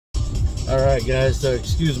Alright guys, so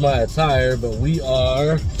excuse my attire, but we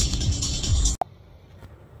are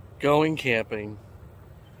going camping.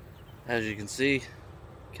 As you can see,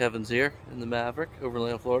 Kevin's here in the Maverick,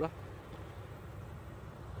 Overland, Florida.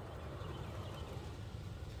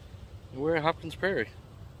 And we're at Hopkins Prairie.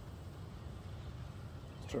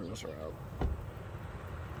 Let's turn this around.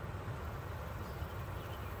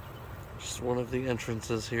 Just one of the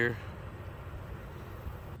entrances here.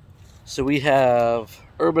 So we have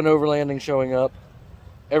Urban Overlanding showing up.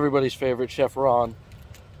 Everybody's favorite, Chef Ron.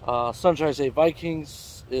 Sunshine State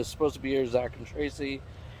Vikings is supposed to be here, Zach and Tracy.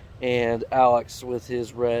 And Alex with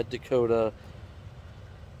his red Dakota,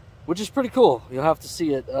 which is pretty cool. You'll have to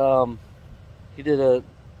see it. He did a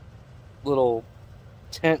little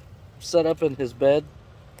tent setup in his bed.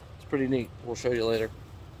 It's pretty neat. We'll show you later.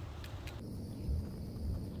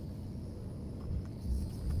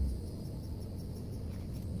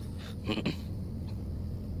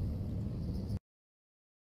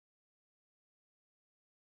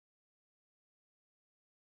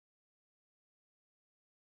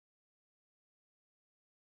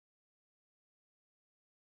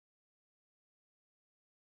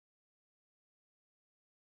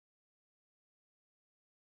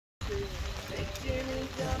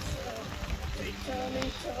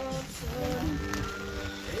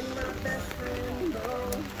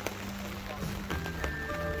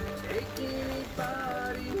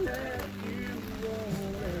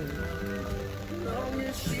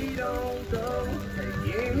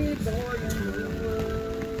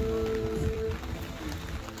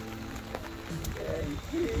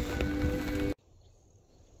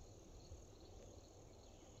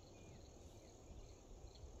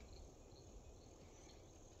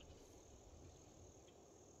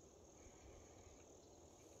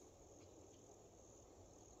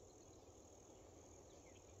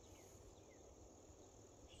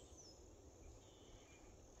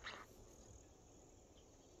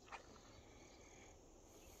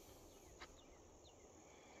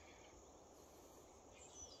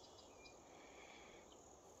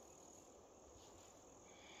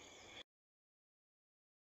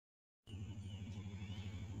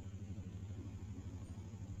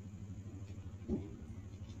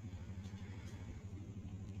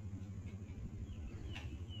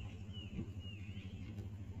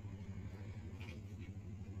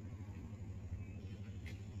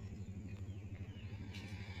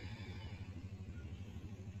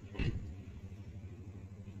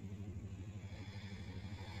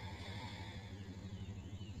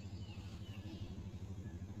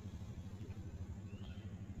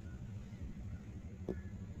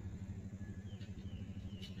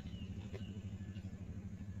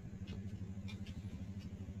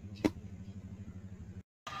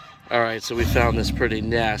 Alright, so we found this pretty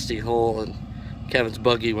nasty hole and Kevin's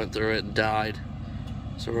buggy went through it and died.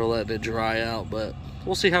 So we're letting it dry out, but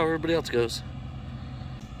we'll see how everybody else goes.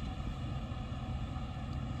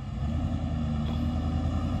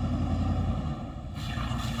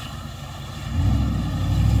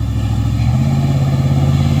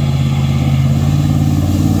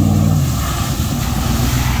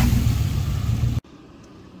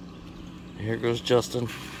 Here goes Justin.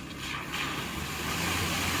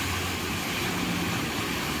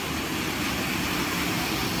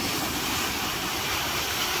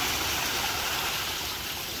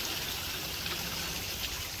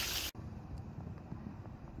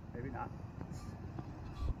 Maybe not.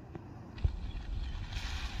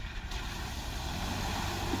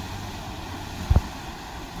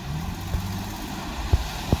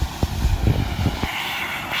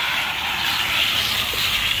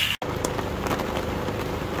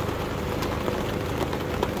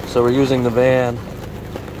 So we're using the van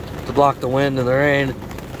to block the wind and the rain.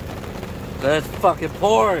 That's fucking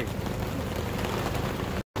pouring.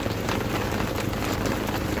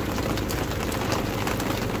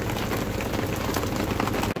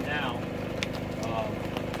 Now,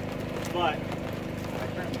 but I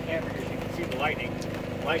turned the camera here so you can see the lightning.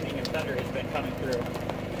 Lightning and thunder has been coming through.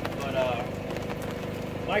 But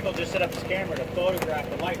Michael just set up his camera to photograph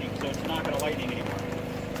the lightning, so it's not going to lightning anymore.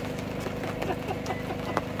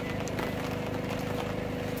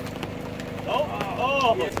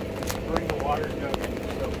 Oh! Bring the water jug in.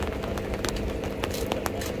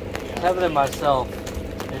 Kevin and myself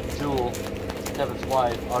and Jewel, Kevin's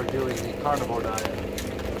wife, are doing the carnivore diet.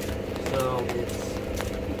 So it's...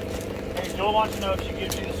 Hey, Joel wants to know if she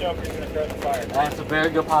gives you the soap or you're going to throw it in the fire. That's a very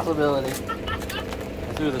good possibility.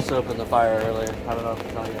 I threw the soap in the fire earlier. I don't know if I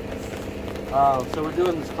can tell you. So we're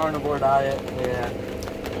doing this carnivore diet, and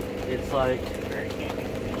it's like... Very camping.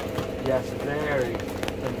 Yes, very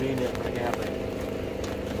convenient for camping.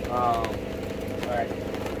 Alright.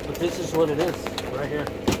 But this is what it is, right here.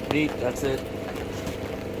 Meat, that's it.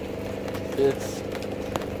 It's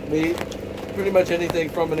meat, pretty much anything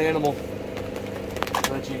from an animal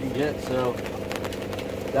that you can get. So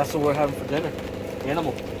that's what we're having for dinner.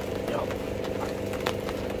 Animal. Yep.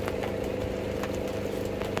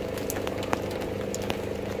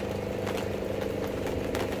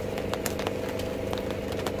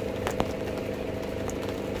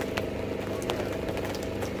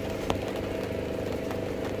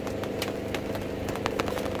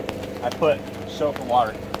 I put soap and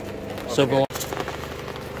water. So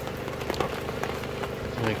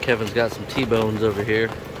Kevin's got some T-bones over here.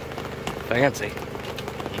 Fancy.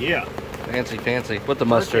 Yeah. Fancy, fancy. With the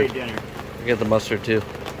mustard. Birthday dinner. I get the mustard too.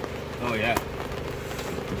 Oh yeah.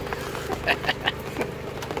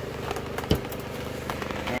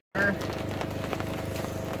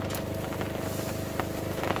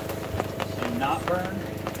 Some not burn.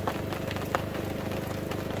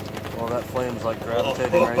 Well, that flame's like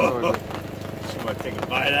gravitating right towards it. I'm gonna take a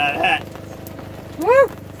bite out of that. Woo!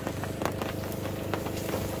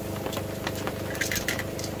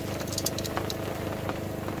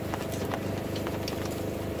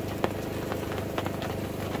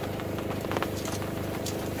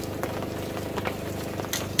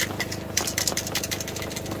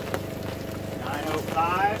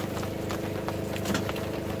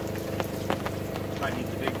 Might need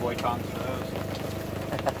the big boy tongs for those.